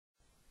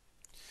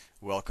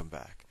Welcome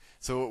back.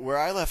 So where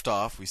I left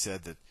off, we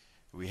said that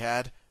we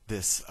had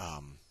this, I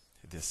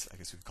guess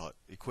we could call it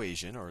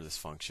equation, or this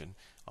function,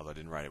 although I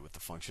didn't write it with the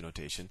function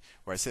notation,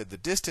 where I said the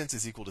distance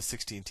is equal to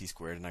 16t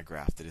squared, and I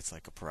graphed it. It's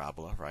like a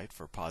parabola, right,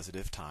 for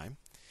positive time.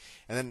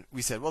 And then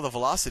we said, well, the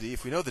velocity,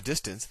 if we know the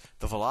distance,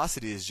 the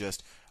velocity is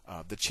just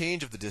the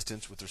change of the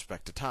distance with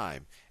respect to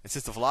time. And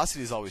since the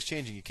velocity is always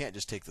changing, you can't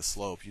just take the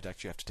slope. You'd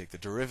actually have to take the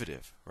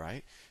derivative,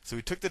 right? So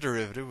we took the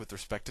derivative with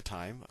respect to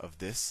time of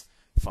this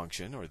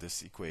function, or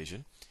this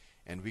equation,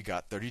 and we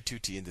got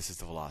 32t, and this is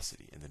the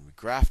velocity. And then we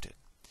graphed it.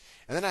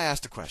 And then I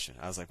asked a question.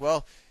 I was like,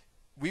 well,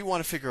 we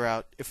want to figure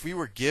out if we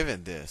were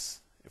given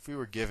this, if we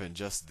were given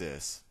just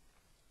this,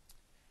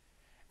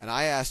 and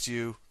I asked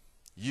you,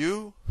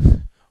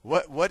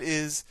 what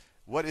is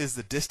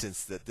the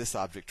distance that this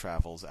object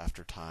travels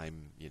after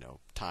time,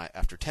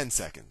 after 10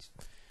 seconds?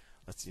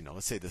 Let's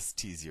say this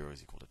t0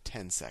 is equal to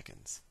 10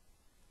 seconds.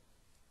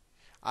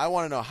 I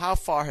want to know, how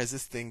far has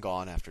this thing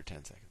gone after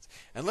 10 seconds?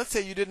 And let's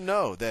say you didn't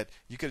know that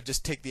you could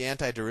just take the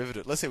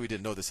antiderivative. Let's say we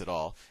didn't know this at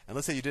all. And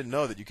let's say you didn't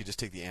know that you could just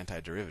take the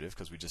antiderivative,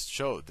 because we just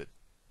showed that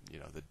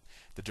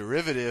the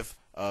derivative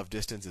of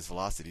distance is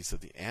velocity, so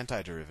the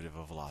antiderivative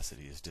of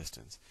velocity is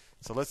distance.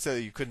 So let's say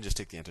you couldn't just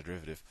take the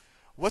antiderivative.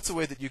 What's a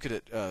way that you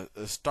could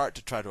start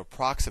to try to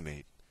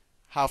approximate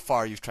how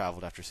far you've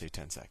traveled after, say,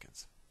 10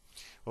 seconds?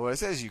 Well, what it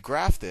says is you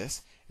graph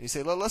this, and you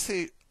say, well,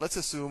 let's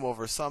assume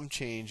over some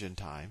change in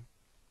time.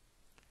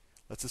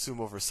 Let's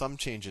assume over some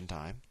change in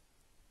time,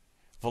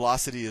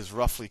 velocity is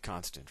roughly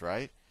constant,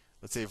 right?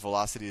 Let's say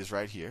velocity is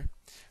right here.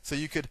 So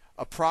you could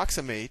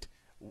approximate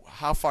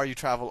how far you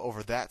travel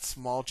over that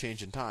small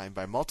change in time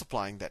by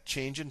multiplying that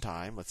change in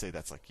time. Let's say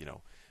that's like,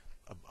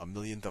 a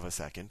millionth of a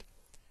second,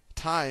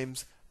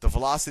 times the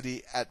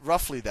velocity at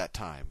roughly that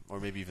time, or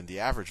maybe even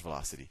the average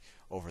velocity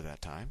over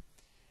that time.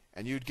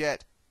 And you would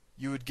get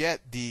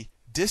the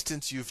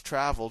distance you've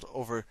traveled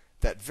over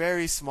that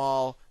very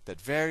small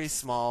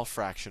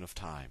fraction of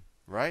time,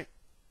 right?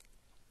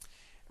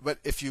 But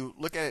if you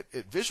look at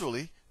it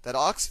visually, that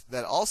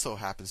also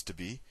happens to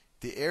be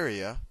the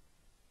area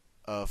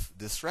of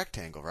this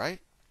rectangle, right?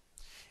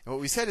 And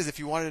what we said is, if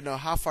you wanted to know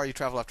how far you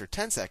travel after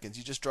 10 seconds,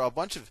 you just do a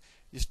bunch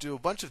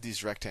of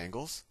these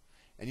rectangles,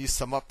 and you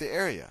sum up the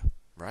area,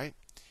 right?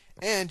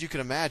 And you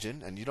can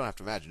imagine, and you don't have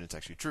to imagine, it's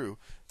actually true,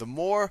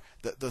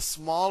 the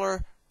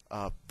smaller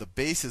the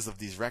bases of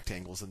these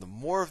rectangles, and the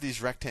more of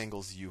these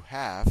rectangles you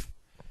have,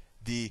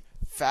 the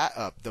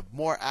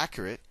more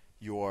accurate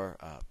your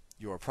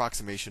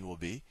approximation will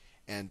be.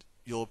 And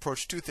you'll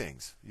approach two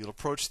things. You'll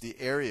approach the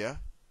area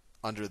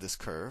under this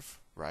curve,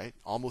 right?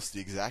 Almost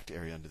the exact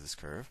area under this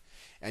curve.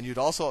 And you'd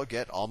also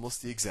get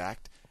almost the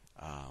exact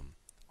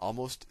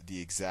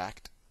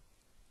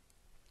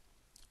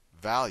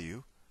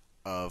value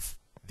of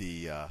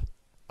the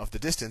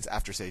distance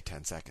after, say,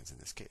 10 seconds in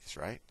this case,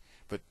 right?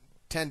 But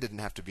 10 didn't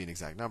have to be an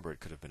exact number. It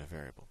could have been a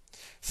variable.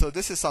 So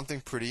this is something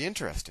pretty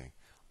interesting.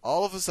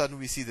 All of a sudden,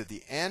 we see that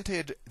the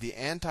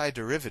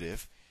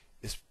antiderivative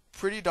is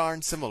pretty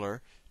darn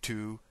similar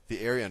to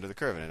the area under the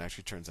curve, and it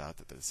actually turns out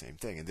that they're the same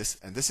thing. And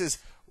this is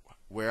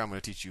where I'm going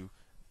to teach you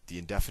the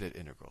indefinite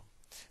integral.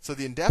 So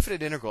the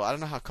indefinite integral, I don't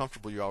know how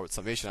comfortable you are with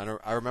summation.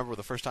 I remember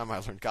the first time I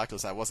learned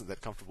calculus, I wasn't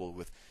that comfortable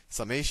with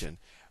summation.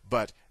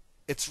 But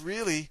it's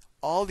really,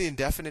 all the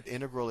indefinite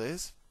integral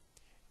is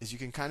you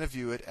can kind of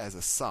view it as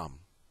a sum,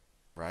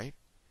 right?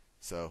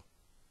 So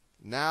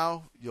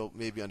now you'll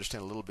maybe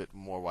understand a little bit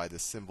more why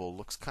this symbol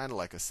looks kind of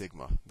like a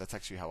sigma. That's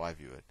actually how I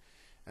view it.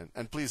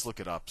 And please look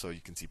it up so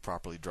you can see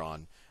properly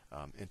drawn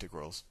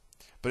integrals.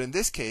 But in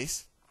this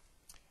case,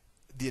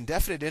 the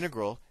indefinite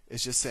integral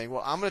is just saying,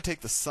 well, I'm going to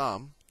take the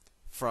sum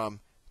from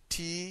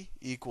t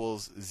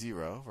equals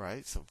 0,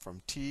 right? So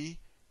from t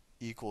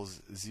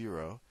equals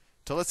 0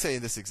 to, let's say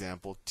in this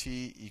example,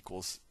 t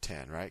equals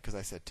 10, right? Because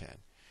I said 10.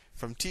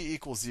 From t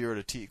equals 0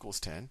 to t equals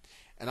 10.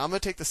 And I'm going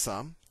to take the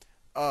sum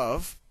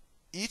of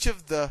each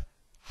of the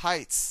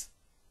heights,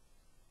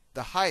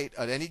 the height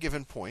at any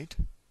given point,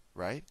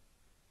 right?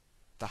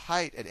 The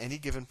height at any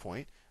given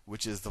point,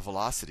 which is the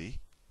velocity,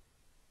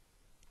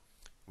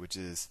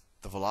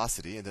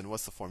 and then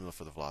what's the formula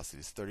for the velocity?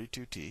 It's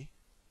 32t.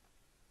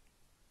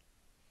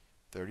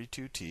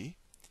 32t,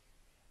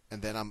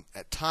 and then I'm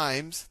at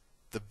times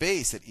the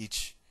base at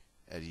each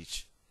of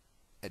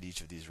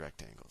these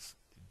rectangles,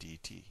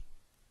 dt.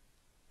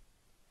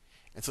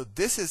 And so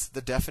this is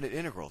the definite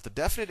integral. The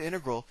definite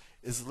integral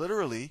is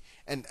literally,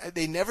 and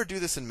they never do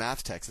this in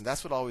math texts, and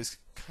that's what always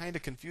kind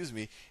of confused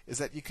me, is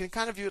that you can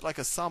kind of view it like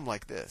a sum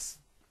like this.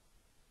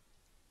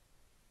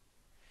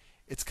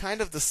 It's kind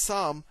of the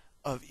sum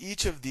of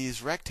each of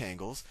these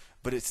rectangles,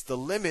 but it's the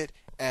limit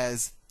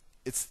as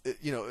if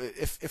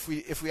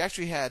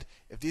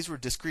these were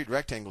discrete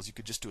rectangles, you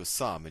could just do a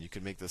sum, and you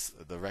could make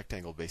the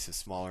rectangle bases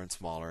smaller and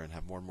smaller and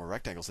have more and more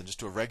rectangles, and just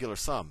do a regular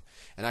sum.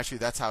 And actually,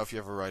 that's how, if you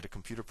ever write a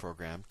computer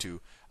program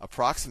to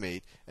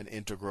approximate an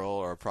integral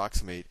or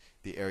approximate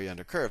the area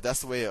under curve,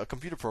 that's the way a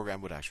computer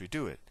program would actually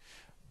do it.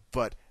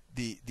 But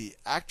the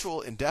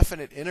actual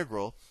indefinite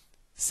integral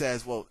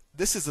says, well,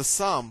 this is a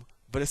sum,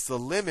 but it's the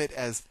limit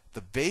as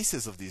the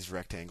bases of these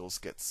rectangles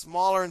get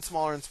smaller and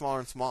smaller and smaller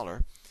and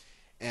smaller,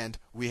 and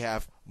we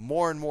have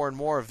more and more and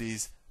more of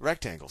these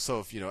rectangles. So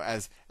if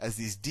as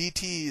these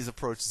dt's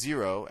approach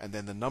 0, and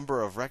then the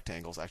number of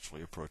rectangles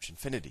actually approach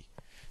infinity.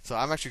 So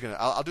I'm actually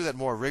I'll do that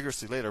more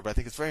rigorously later, but I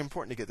think it's very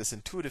important to get this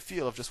intuitive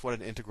feel of just what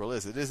an integral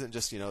is. It isn't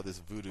just this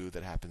voodoo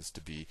that happens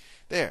to be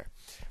there.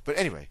 But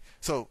anyway,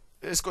 so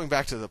just going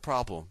back to the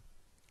problem.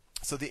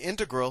 So the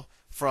integral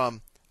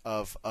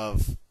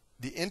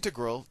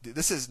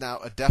this is now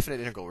a definite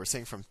integral. We're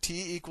saying from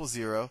t equals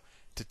 0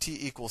 to t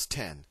equals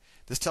 10.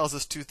 This tells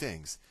us two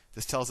things.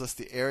 This tells us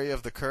the area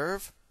of the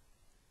curve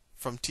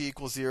from t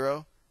equals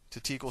 0 to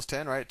t equals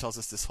 10, right? It tells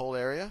us this whole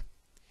area.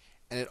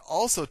 And it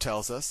also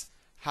tells us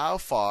how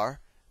far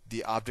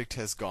the object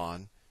has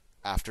gone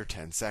after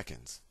 10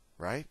 seconds,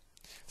 right?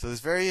 So this is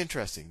very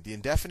interesting. The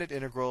indefinite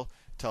integral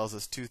tells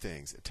us two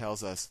things. It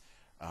tells us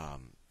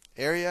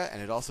area,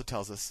 and it also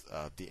tells us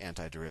the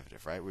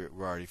antiderivative, right? We're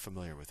already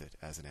familiar with it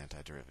as an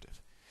antiderivative.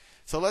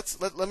 So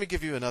let me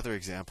give you another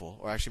example,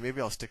 or actually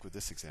maybe I'll stick with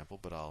this example,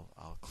 but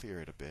I'll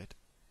clear it a bit.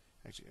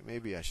 Actually,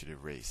 maybe I should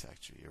erase.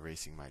 Actually,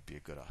 erasing might be a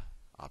good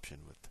option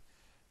with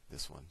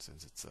this one,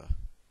 since it's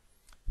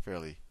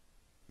fairly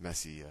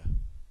messy.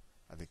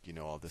 I think you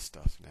know all this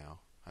stuff now.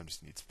 I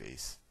just need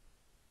space.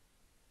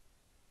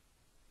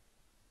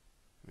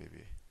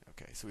 Maybe.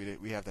 Okay, so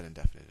we have that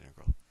indefinite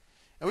integral.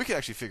 And we could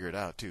actually figure it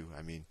out too.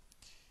 I mean,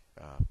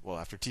 well,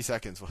 after t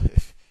seconds,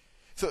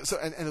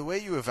 and the way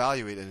you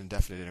evaluate an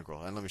indefinite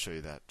integral, and let me show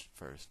you that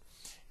first,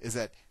 is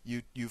that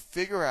you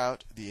figure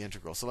out the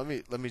integral. So let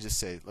me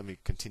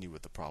continue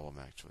with the problem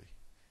actually.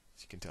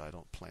 As you can tell, I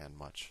don't plan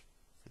much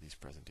for these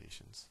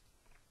presentations.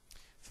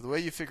 So the way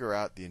you figure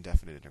out the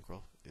indefinite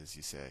integral is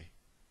you say,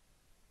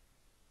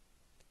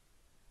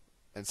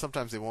 and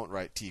sometimes they won't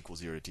write t equals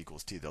 0 to t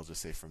equals t. They'll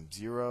just say from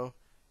 0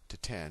 to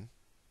 10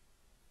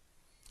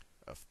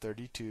 of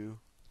 32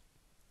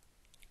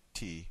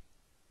 t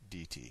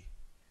dt,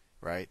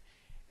 right?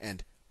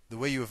 And the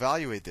way you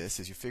evaluate this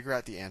is you figure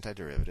out the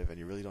antiderivative, and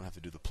you really don't have to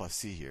do the plus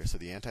c here. So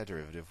the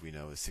antiderivative we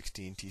know is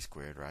 16t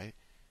squared, right?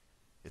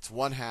 It's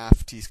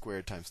 1/2 t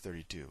squared times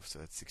 32, so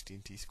that's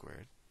 16t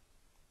squared.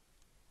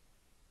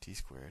 T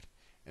squared.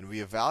 And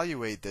we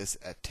evaluate this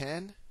at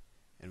 10,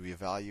 and we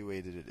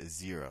evaluated it as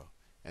 0.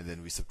 And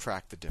then we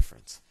subtract the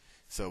difference.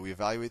 So we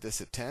evaluate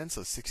this at 10,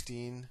 so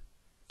 16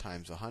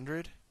 times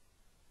 100,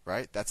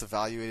 right? That's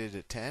evaluated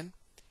at 10.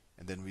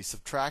 And then we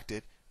subtract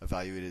it,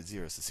 evaluated at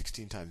 0. So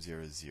 16 times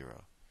 0 is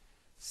 0.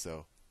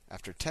 So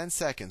after 10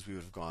 seconds, we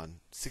would have gone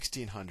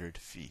 1,600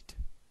 feet.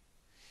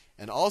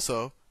 And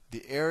also,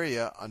 the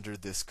area under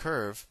this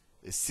curve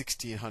is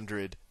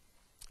 1,600.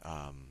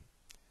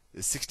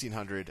 Is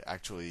 1,600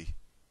 actually?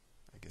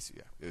 I guess,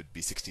 yeah, it would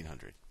be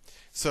 1,600.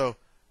 So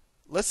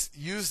let's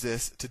use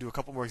this to do a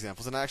couple more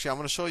examples. And actually, I'm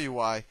going to show you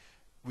why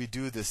we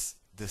do this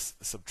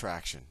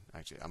subtraction.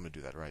 Actually, I'm going to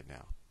do that right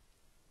now.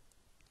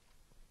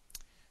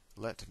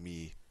 Let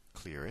me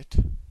clear it.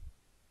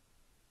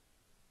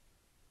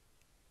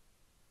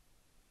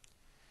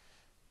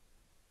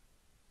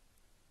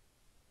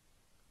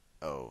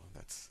 Oh,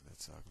 that's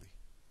ugly.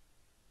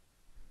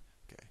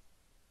 Okay.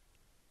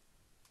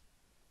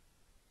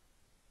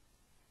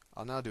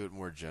 I'll now do it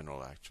more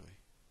general, actually.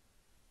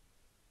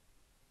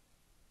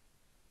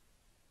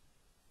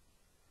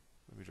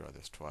 Let me draw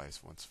this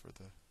twice. Once for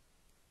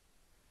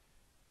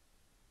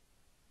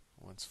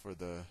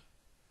the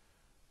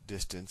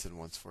distance and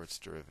once for its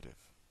derivative.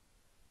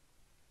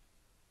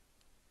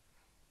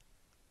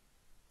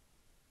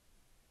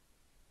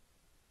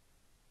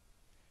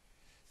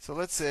 So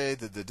let's say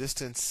that the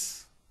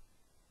distance,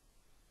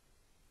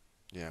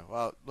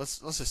 well, let's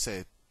just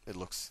say it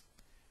looks,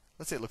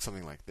 let's say it looks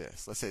something like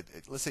this. Let's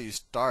say you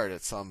start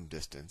at some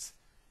distance,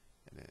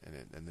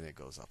 and then it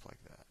goes up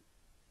like that,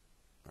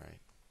 right?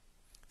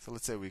 So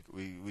let's say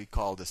we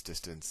call this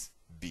distance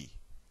b.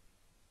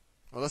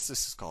 Well, let's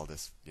just call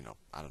this,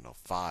 I don't know,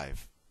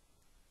 5.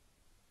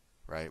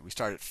 Right? We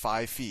start at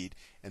 5 feet,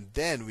 and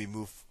then we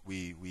move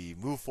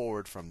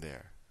forward from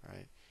there,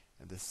 right?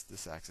 And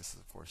this axis is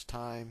of course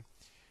time.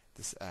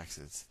 This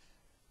axis,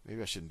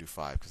 maybe I shouldn't do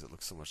 5 because it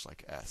looks so much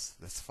like s.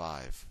 That's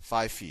 5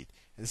 feet,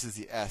 and this is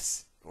the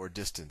s, or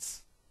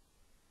distance,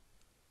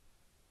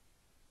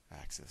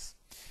 axis.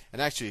 And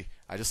actually,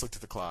 I just looked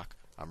at the clock.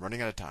 I'm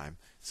running out of time,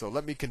 so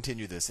let me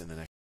continue this in the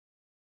next